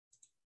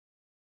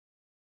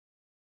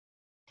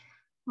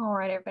All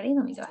right, everybody,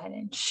 let me go ahead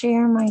and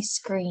share my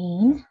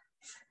screen.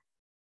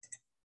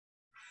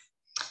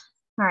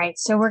 All right,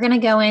 so we're going to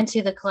go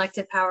into the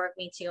collective power of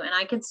Me Too, and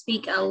I could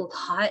speak a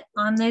lot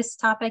on this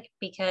topic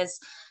because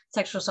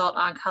sexual assault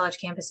on college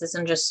campuses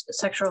and just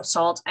sexual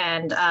assault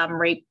and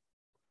rape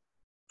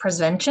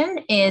prevention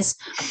is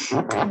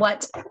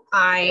what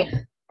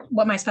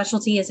my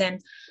specialty is in.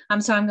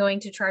 So I'm going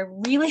to try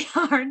really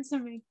hard to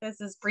make this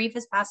as brief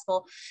as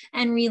possible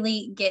and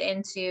really get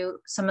into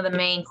some of the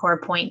main core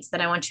points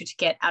that I want you to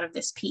get out of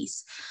this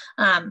piece.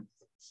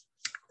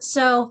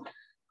 So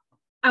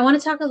I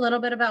want to talk a little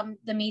bit about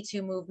the Me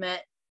Too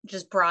movement,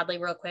 just broadly,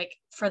 real quick.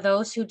 For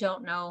those who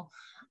don't know,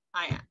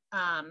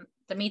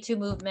 the Me Too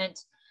movement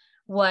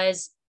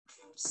was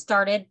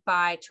started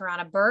by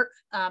Tarana Burke.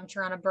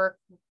 Tarana Burke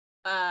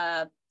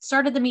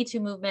started the Me Too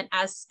movement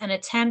as an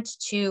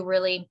attempt to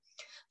really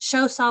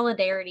show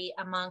solidarity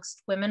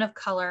amongst women of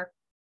color,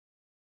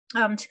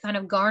 to kind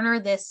of garner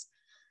this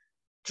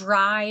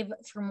drive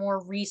for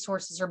more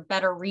resources or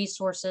better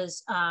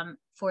resources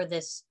for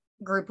this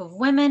group of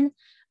women,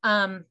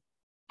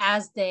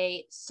 as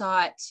they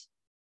sought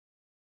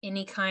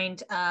any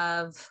kind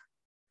of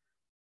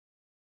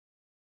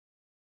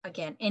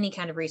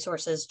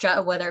resources,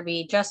 whether it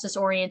be justice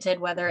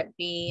oriented, whether it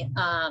be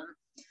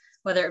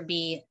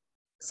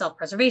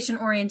self-preservation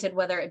oriented,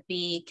 whether it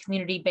be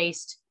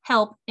community-based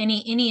help,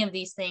 any of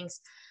these things.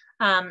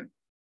 And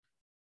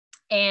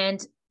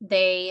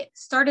they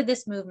started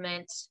this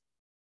movement,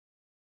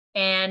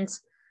 and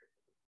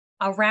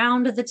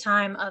around the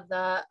time of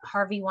the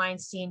Harvey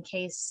Weinstein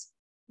case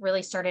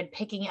really started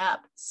picking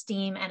up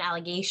steam and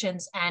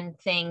allegations and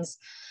things.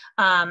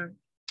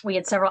 We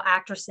had several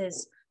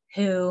actresses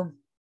who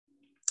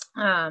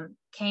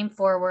came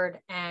forward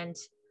and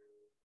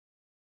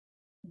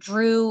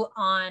drew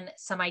on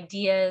some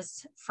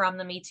ideas from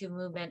the Me Too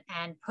movement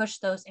and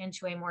pushed those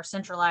into a more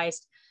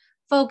centralized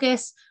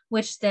focus,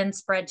 which then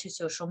spread to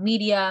social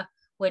media,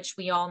 which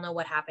we all know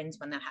what happens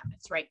when that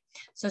happens, right?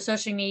 So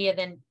social media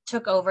then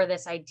took over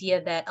this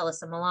idea that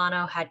Alyssa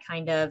Milano had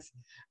kind of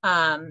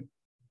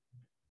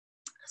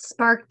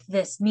sparked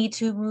this Me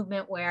Too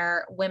movement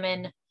where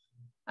women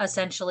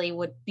essentially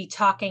would be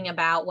talking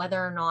about whether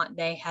or not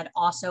they had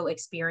also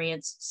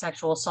experienced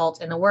sexual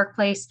assault in the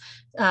workplace,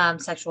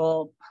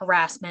 sexual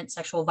harassment,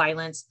 sexual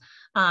violence,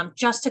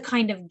 just to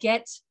kind of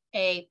get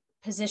a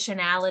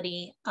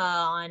positionality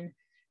on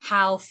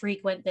how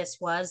frequent this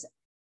was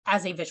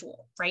as a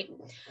visual, right?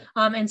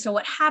 And so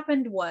what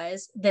happened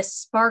was this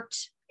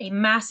sparked a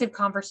massive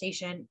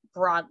conversation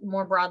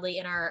more broadly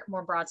in our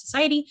more broad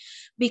society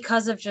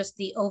because of just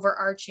the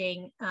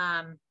overarching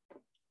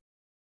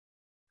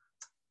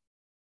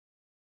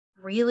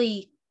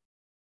really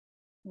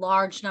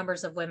large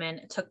numbers of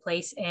women took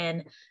place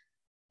in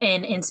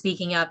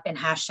speaking up in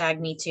hashtag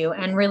Me Too.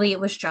 And really it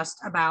was just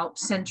about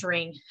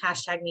centering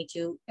hashtag Me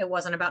Too. It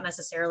wasn't about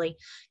necessarily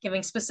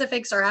giving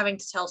specifics or having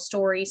to tell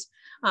stories,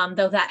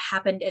 though that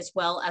happened as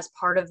well as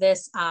part of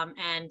this.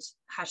 And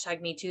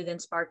hashtag Me Too then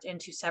sparked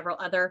into several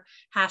other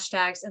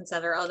hashtags and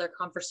several other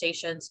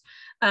conversations.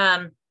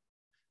 But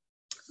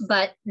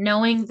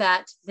knowing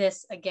that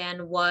this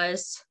again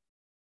was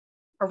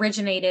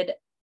originated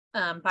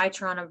by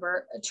Tarana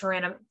Burke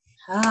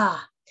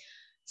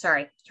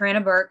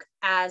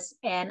as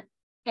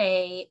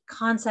a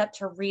concept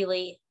to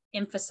really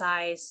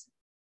emphasize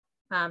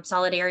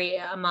solidarity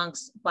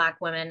amongst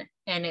Black women.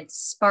 And it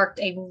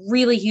sparked a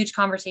really huge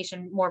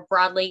conversation more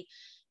broadly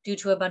due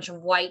to a bunch of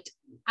white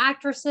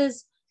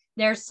actresses.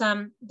 There's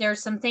some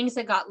things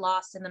that got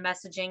lost in the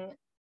messaging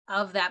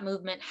of that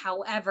movement.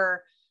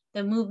 However,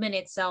 the movement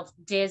itself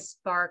did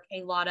spark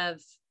a lot of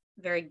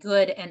very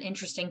good and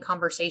interesting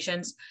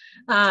conversations.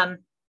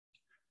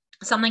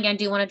 Something I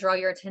do want to draw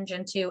your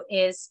attention to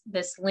is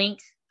this link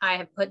I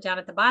have put down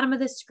at the bottom of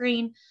the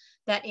screen.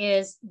 That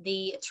is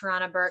the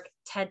Tarana Burke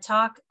TED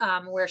Talk,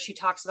 where she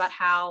talks about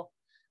how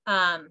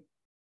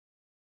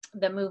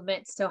the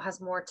movement still has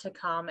more to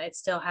come. It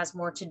still has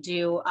more to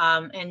do,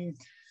 and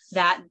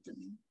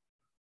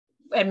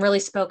really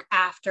spoke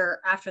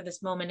after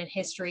this moment in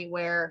history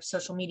where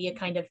social media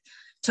kind of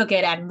took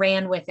it and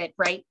ran with it,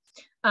 right?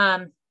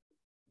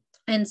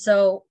 And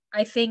so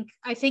I think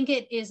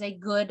it is a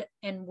good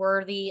and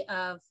worthy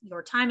of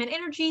your time and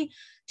energy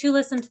to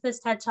listen to this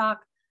TED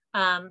Talk.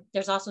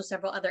 There's also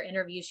several other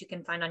interviews you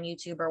can find on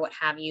YouTube or what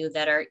have you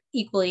that are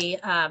equally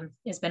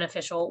as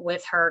beneficial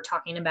with her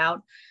talking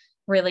about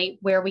really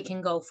where we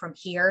can go from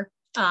here.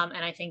 And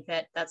I think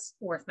that that's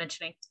worth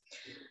mentioning.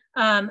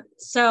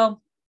 So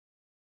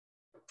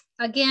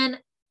again,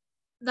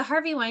 the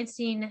Harvey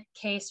Weinstein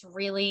case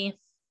really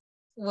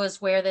was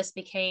where this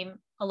became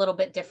a little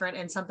bit different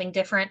and something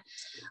different.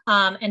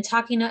 And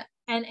talking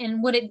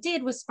and what it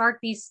did was spark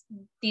these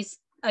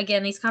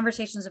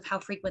conversations of how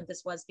frequent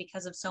this was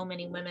because of so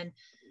many women,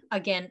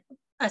 again,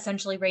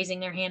 essentially raising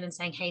their hand and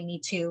saying, hey,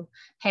 me too.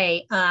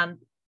 Hey,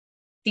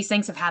 these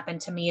things have happened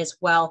to me as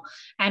well.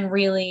 And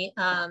really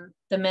the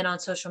men on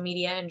social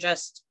media and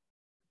just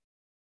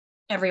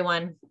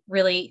everyone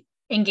really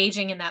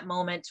engaging in that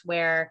moment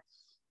where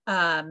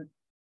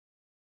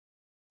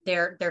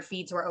their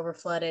feeds were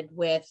overflooded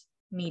with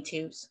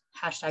MeToo's,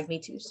 hashtag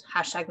MeToo's,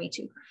 hashtag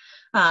MeToo,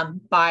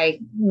 by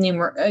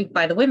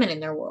the women in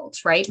their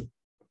worlds, right?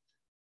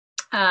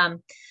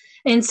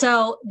 And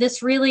so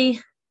this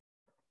really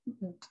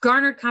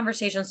garnered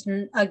conversations,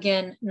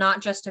 again,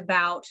 not just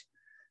about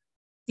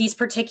these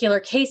particular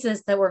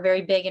cases that were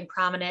very big and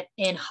prominent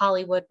in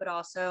Hollywood, but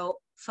also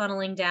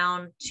funneling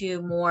down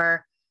to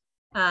more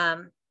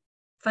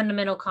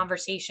fundamental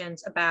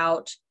conversations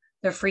about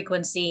the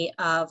frequency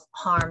of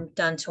harm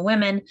done to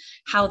women,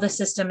 how the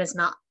system is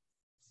not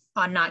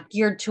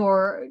geared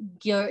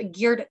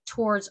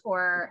towards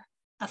or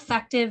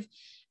effective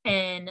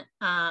in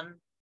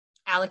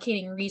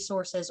allocating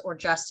resources or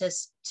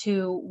justice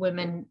to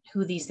women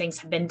who these things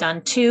have been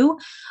done to,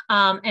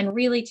 and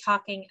really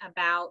talking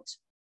about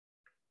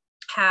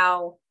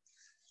how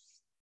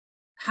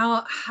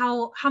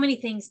many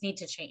things need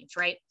to change,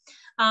 right?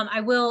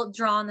 I will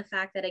draw on the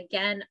fact that,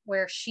 again,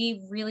 where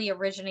she really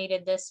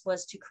originated this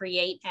was to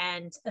create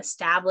and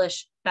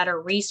establish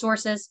better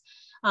resources.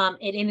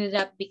 It ended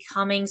up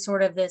becoming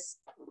sort of this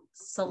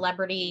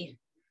celebrity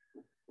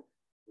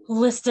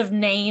list of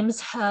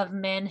names of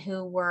men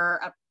who were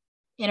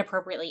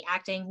inappropriately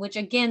acting, which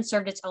again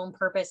served its own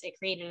purpose. It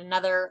created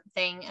another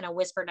thing in a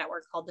whisper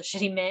network called the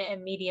Shitty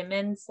Media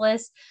Men's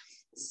List,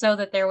 so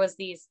that there was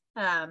these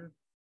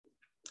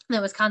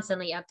that was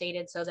constantly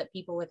updated so that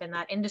people within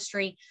that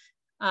industry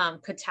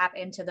could tap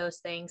into those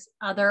things.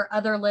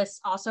 Other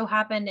lists also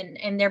happened,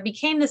 and there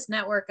became this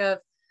network of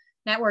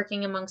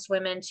networking amongst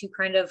women to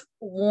kind of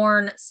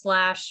warn /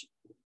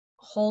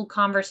 hold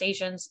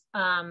conversations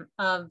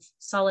of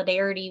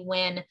solidarity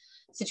when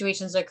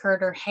situations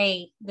occurred, or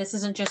hey, this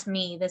isn't just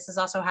me, this has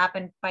also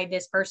happened by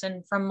this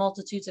person from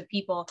multitudes of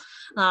people.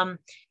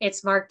 It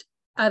sparked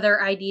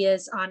other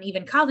ideas on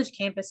even college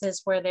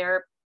campuses where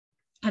there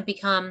have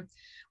become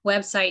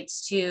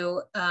websites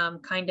to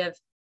kind of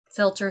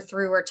filter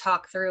through or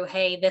talk through,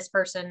 hey, this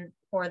person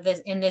or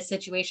this in this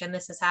situation,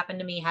 this has happened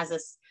to me. Has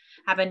this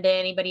happened to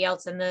anybody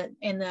else in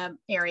the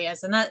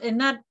areas? And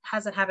that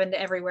hasn't happened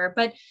everywhere,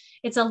 but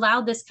it's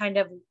allowed this kind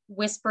of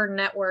whisper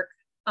network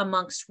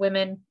amongst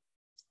women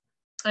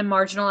and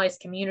marginalized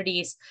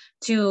communities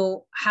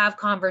to have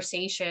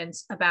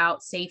conversations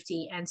about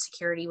safety and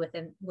security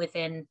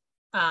within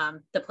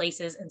the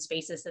places and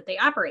spaces that they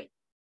operate.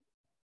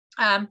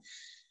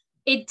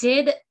 It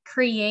did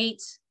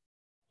create,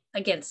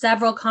 again,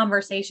 several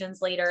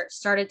conversations later,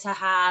 started to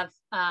have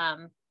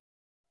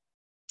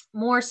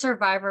more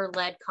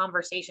survivor-led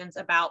conversations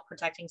about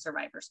protecting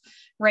survivors,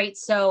 right?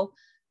 So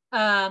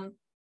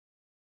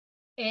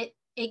it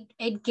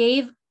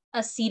gave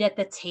a seat at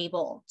the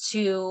table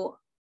to,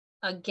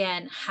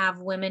 again, have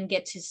women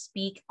get to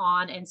speak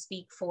on and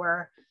speak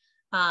for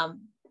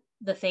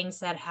the things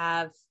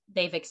that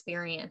they've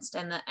experienced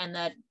and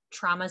the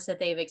traumas that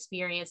they've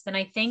experienced. And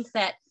I think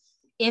that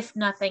if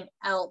nothing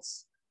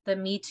else, the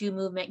Me Too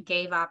movement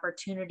gave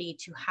opportunity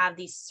to have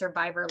these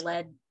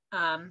survivor-led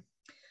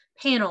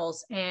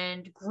panels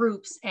and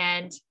groups.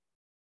 And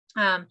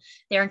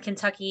there in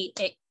Kentucky,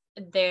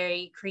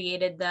 they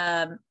created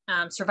the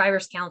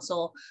Survivors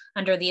Council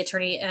under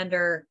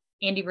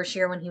Andy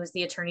Brashear when he was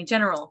the Attorney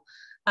General.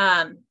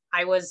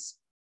 I was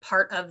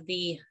part of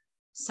the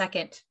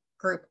second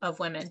group of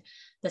women,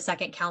 the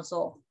second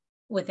council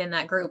within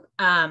that group.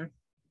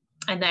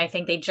 And I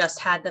think they just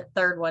had the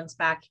third ones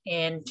back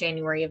in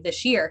January of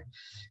this year.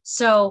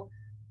 So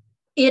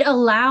it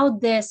allowed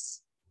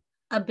this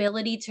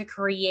ability to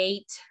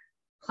create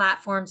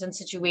platforms and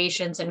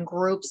situations and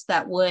groups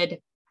that would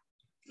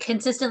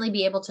consistently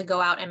be able to go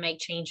out and make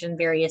change in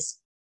various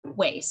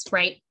ways,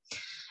 right?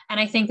 And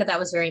I think that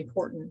was very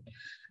important.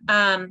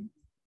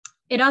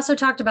 It also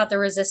talked about the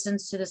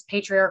resistance to this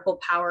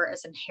patriarchal power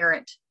as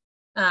inherent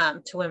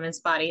to women's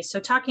bodies. So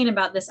talking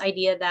about this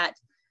idea that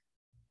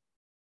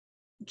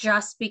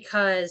just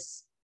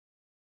because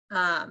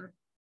I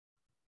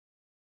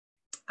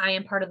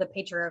am part of the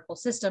patriarchal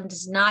system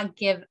does not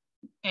give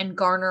and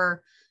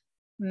garner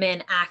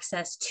men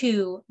access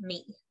to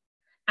me.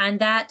 And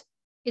that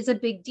is a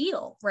big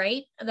deal,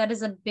 right? That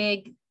is a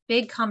big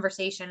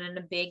conversation and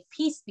a big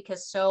piece,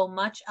 because so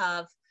much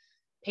of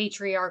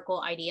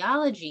patriarchal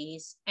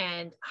ideologies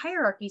and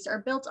hierarchies are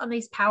built on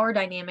these power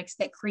dynamics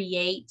that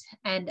create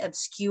and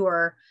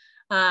obscure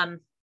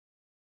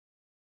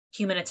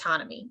human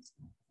autonomy.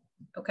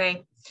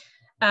 Okay.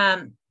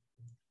 I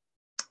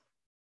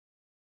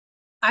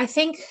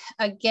think,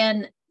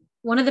 again,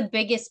 one of the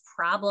biggest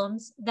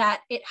problems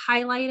that it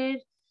highlighted,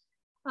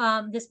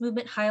 this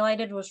movement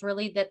highlighted, was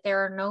really that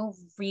there are no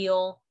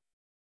real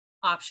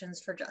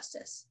options for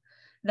justice,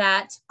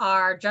 that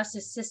our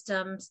justice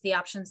systems, the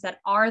options that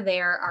are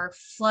there, are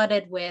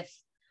flooded with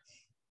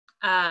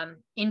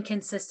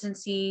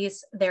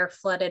inconsistencies. They're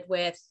flooded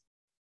with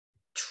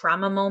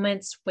trauma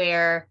moments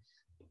where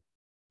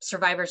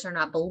survivors are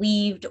not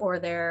believed, or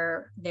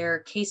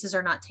their cases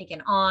are not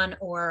taken on,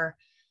 or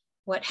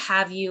what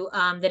have you,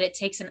 that it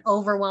takes an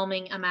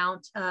overwhelming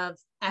amount of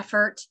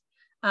effort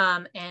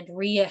and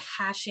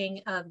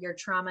rehashing of your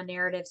trauma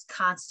narratives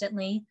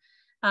constantly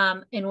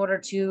in order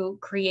to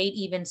create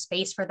even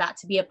space for that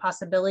to be a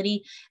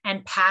possibility,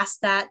 and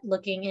past that,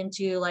 looking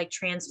into like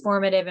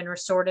transformative and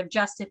restorative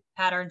justice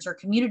patterns or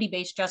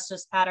community-based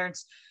justice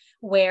patterns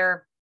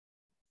where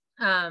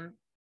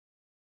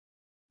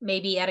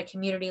maybe at a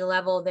community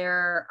level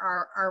there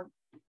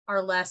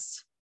are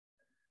less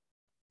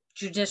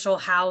judicially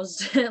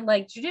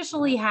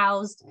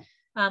housed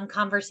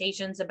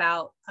conversations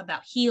about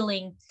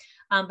healing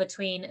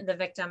between the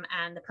victim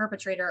and the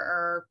perpetrator,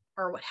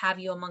 or what have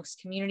you, amongst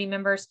community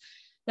members.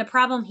 The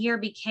problem here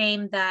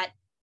became that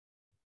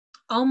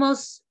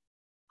almost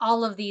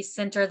all of these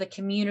center the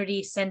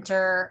community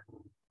center,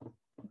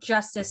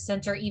 justice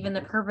center, even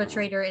the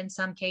perpetrator in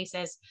some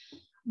cases.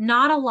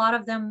 Not a lot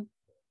of them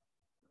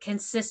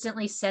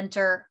consistently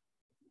center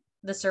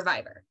the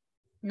survivor.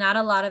 Not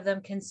a lot of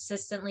them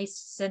consistently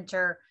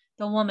center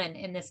the woman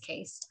in this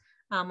case,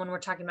 when we're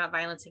talking about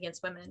violence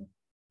against women.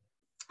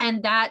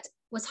 And that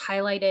was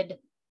highlighted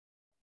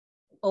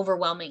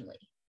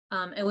overwhelmingly.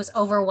 It was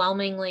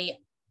overwhelmingly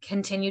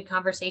continued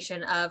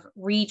conversation of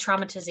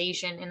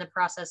re-traumatization in the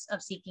process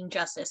of seeking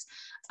justice,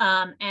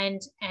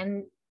 and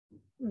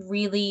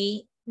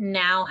really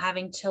now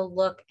having to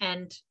look,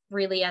 and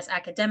really as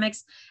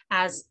academics,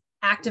 as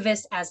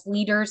activists, as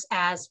leaders,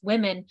 as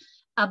women,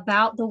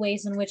 about the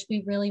ways in which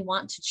we really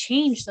want to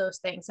change those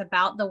things,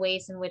 about the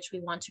ways in which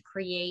we want to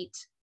create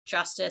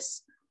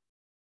justice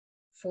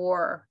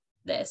for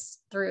this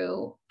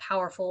through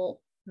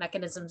powerful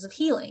mechanisms of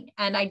healing.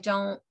 And I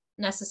don't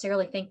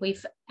necessarily think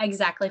we've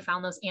exactly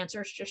found those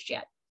answers just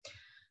yet.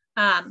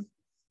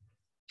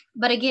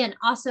 But again,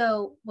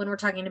 also when we're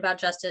talking about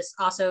justice,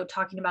 also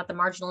talking about the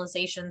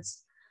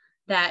marginalizations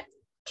that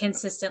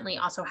consistently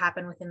also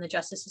happen within the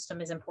justice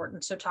system is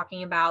important. So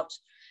talking about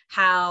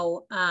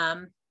how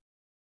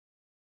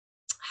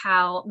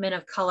men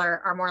of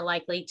color are more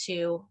likely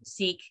to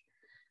seek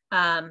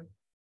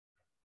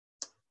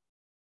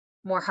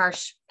more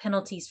harsh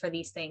penalties for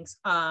these things,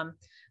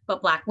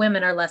 but Black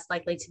women are less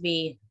likely to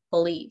be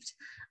believed.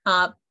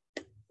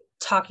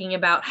 Talking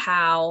about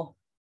how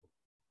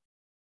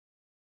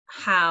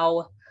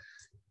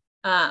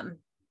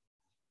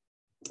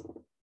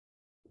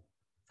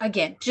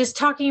again, just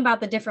talking about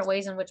the different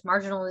ways in which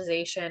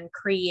marginalization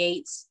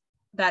creates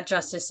that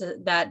justice,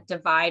 that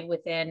divide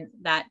within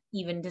that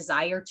even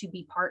desire to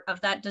be part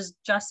of that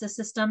justice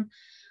system,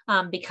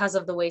 because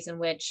of the ways in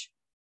which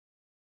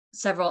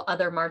several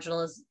other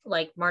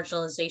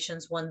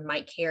marginalizations one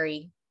might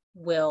carry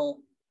will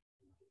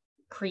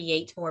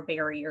create more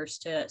barriers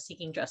to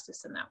seeking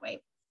justice in that way.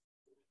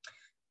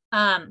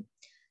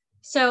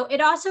 So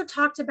it also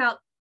talked about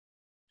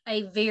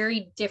a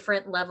very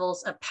different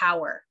levels of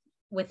power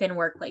within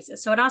workplaces.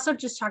 So it also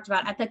just talked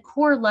about at the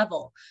core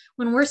level,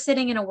 when we're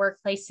sitting in a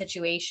workplace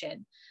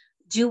situation,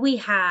 do we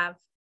have,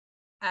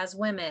 as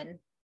women,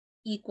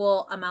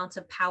 equal amounts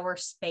of power,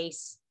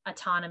 space,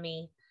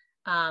 autonomy,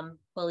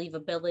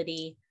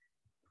 believability?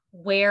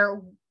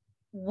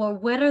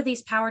 What are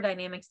these power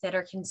dynamics that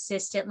are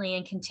consistently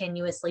and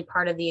continuously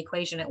part of the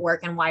equation at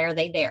work, and why are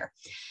they there?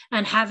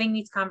 And having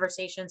these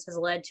conversations has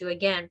led to,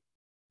 again,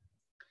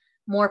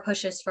 more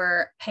pushes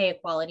for pay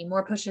equality,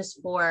 more pushes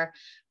for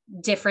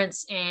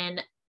difference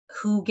in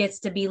who gets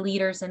to be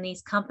leaders in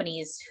these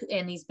companies,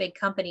 in these big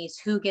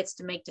companies, who gets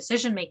to make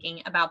decision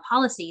making about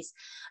policies,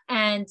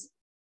 and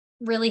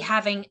really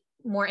having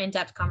more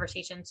in-depth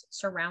conversations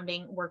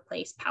surrounding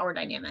workplace power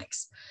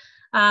dynamics.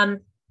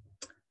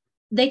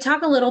 They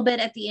talk a little bit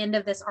at the end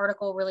of this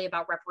article really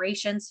about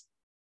reparations,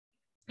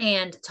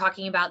 and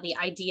talking about the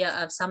idea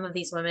of some of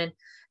these women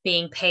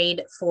being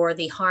paid for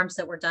the harms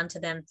that were done to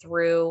them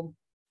through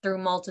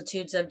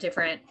multitudes of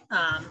different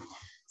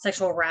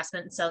sexual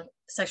harassment and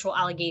sexual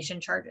allegation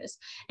charges,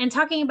 and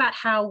talking about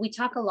how we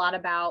talk a lot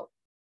about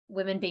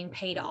women being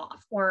paid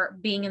off or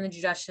being in the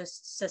justice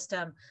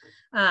system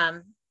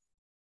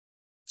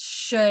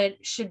should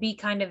be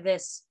kind of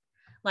this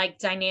like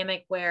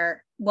dynamic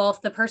where, well,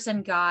 if the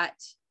person got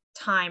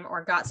time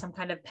or got some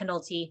kind of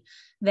penalty,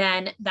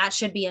 then that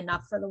should be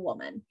enough for the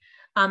woman,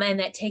 and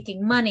that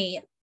taking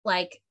money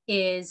like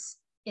is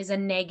a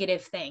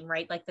negative thing,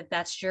 right? Like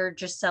that's you're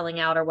just selling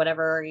out or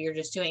whatever, or you're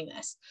just doing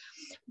this.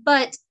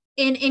 But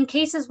in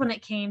cases when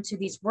it came to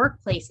these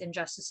workplace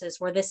injustices,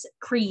 where this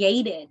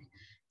created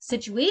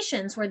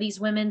situations where these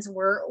women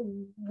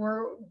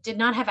did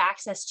not have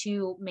access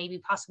to maybe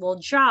possible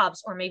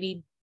jobs, or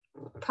maybe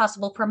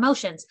possible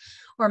promotions,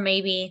 or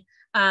maybe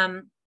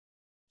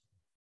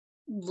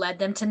led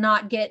them to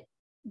not get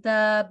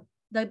the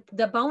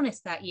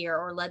bonus that year,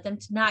 or led them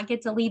to not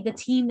get to lead the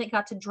team that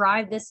got to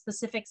drive this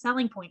specific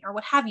selling point, or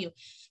what have you,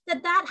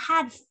 that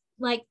had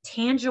like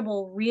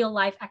tangible real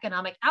life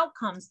economic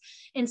outcomes.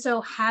 And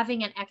so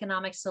having an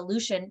economic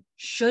solution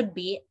should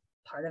be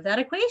part of that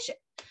equation.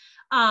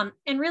 And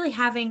really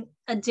having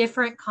a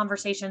different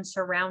conversation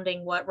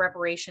surrounding what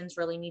reparations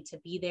really need to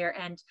be there,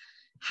 and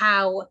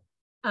how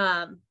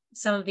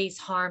some of these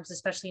harms,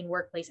 especially in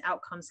workplace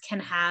outcomes, can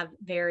have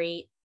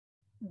very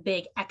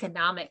big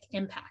economic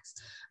impacts.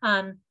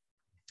 And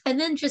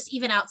then just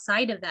even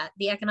outside of that,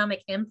 the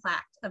economic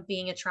impact of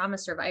being a trauma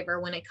survivor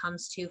when it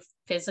comes to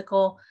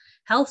physical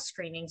health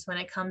screenings, when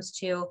it comes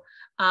to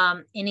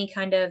any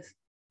kind of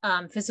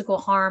physical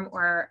harm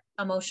or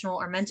emotional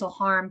or mental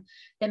harm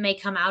that may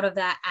come out of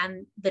that.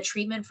 And the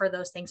treatment for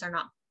those things are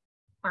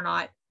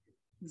not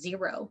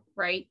zero,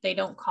 right? They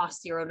don't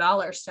cost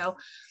 $0. So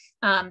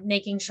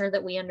making sure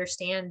that we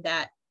understand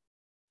that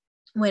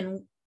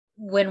when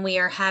we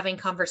are having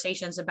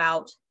conversations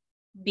about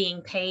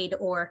being paid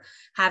or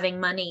having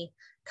money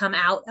come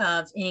out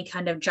of any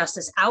kind of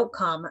justice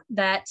outcome,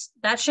 that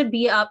should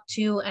be up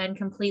to and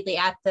completely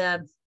at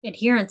the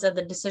adherence of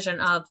the decision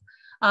of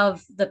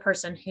the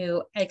person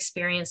who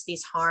experienced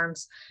these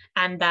harms.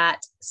 And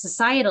that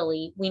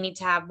societally, we need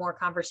to have more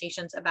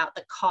conversations about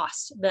the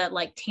cost, the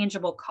like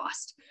tangible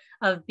cost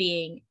of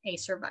being a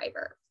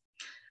survivor.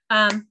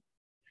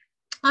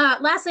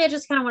 Lastly, I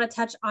just kind of want to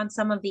touch on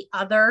some of the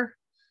other,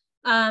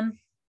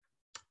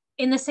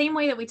 in the same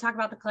way that we talk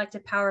about the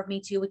collective power of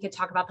Me Too, we could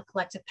talk about the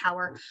collective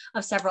power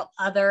of several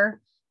other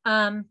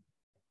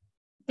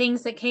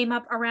things that came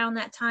up around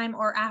that time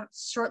or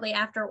shortly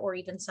after, or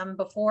even some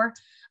before.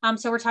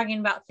 So we're talking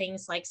about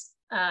things like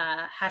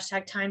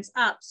hashtag Time's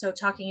Up. So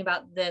talking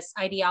about this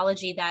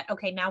ideology that,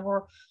 okay,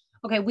 now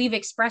we've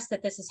expressed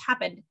that this has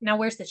happened. Now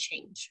where's the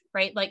change,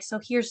 right? Like,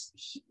 so here's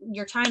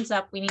your time's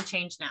up. We need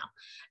change now.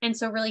 And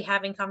so really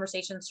having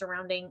conversations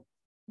surrounding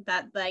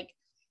that, like,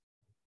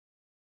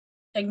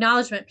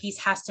 acknowledgement piece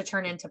has to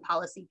turn into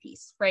policy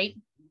piece, right?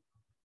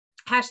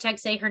 Hashtag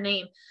Say Her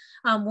Name,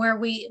 where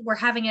we're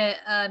having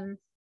a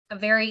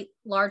very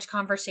large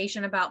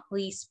conversation about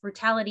police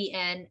brutality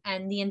and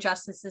the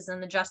injustices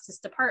in the Justice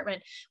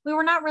Department. We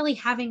were not really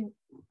having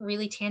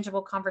really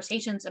tangible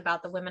conversations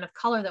about the women of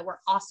color that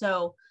were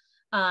also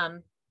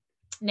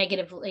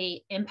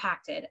negatively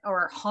impacted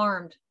or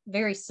harmed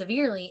very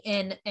severely,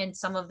 and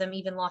some of them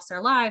even lost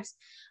their lives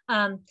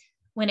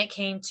when it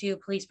came to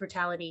police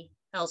brutality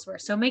elsewhere.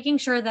 So making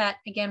sure that,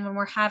 again, when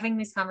we're having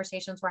these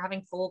conversations, we're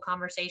having full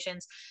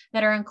conversations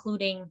that are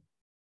including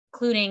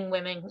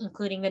women,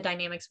 including the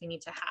dynamics we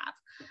need to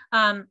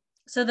have.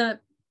 So the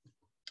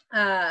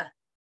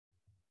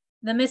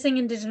Missing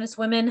Indigenous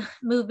Women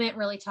movement,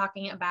 really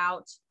talking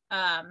about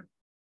how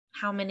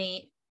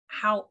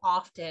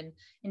often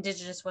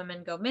Indigenous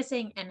women go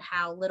missing and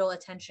how little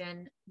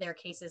attention their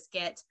cases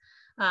get,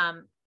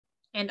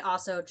 and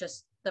also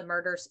just the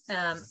murders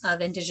of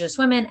Indigenous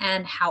women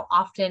and how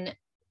often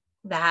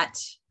that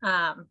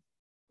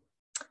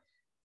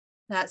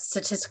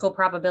statistical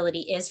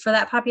probability is for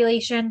that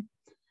population,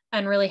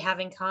 and really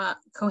having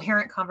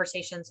coherent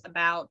conversations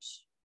about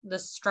the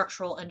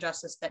structural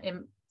injustice that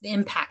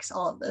impacts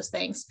all of those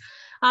things.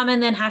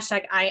 And then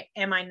hashtag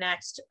Am I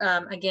Next?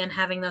 Again,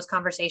 having those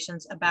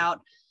conversations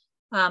about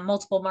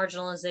multiple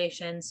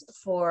marginalizations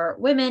for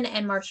women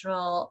and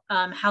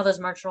how those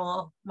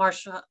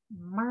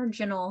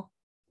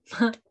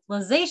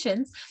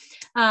marginalizations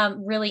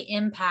really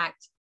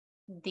impact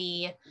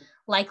the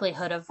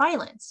likelihood of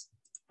violence.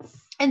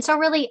 And so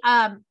really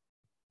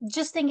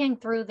just thinking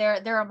through,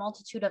 there are a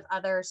multitude of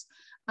others.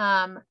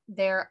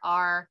 There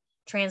are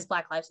Trans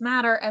Black Lives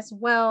Matter as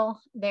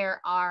well.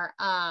 There are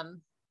a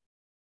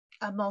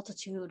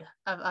multitude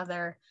of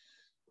other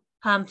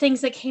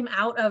things that came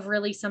out of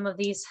really some of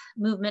these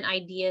movement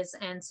ideas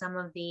and some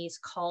of these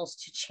calls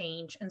to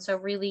change. And so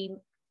really,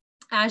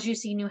 as you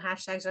see new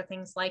hashtags or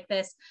things like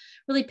this,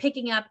 really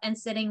picking up and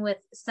sitting with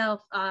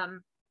self, how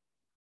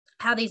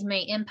these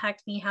may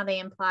impact me, how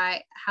they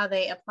apply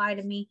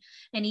to me,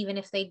 and even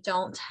if they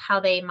don't, how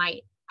they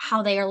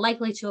are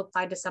likely to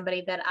apply to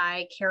somebody that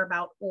I care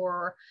about,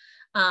 or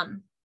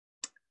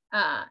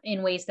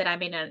in ways that I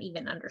may not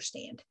even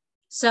understand.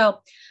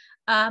 So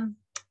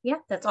yeah,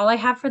 that's all I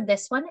have for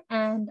this one,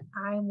 and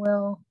I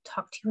will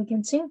talk to you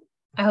again soon.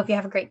 I hope you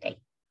have a great day.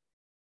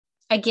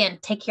 Again,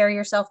 take care of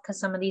yourself, because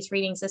some of these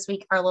readings this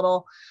week are a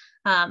little,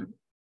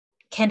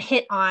 can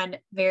hit on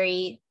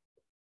very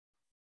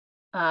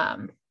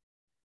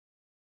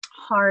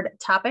hard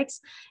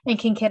topics, and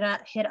can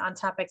hit on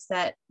topics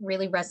that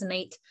really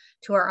resonate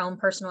to our own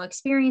personal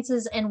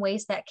experiences in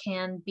ways that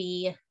can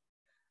be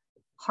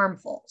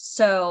harmful.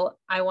 So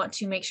I want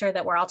to make sure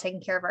that we're all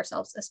taking care of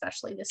ourselves,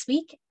 especially this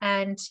week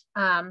and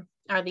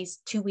or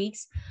these 2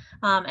 weeks,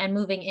 and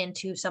moving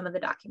into some of the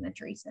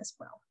documentaries as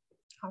well.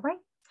 All right.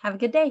 Have a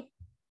good day.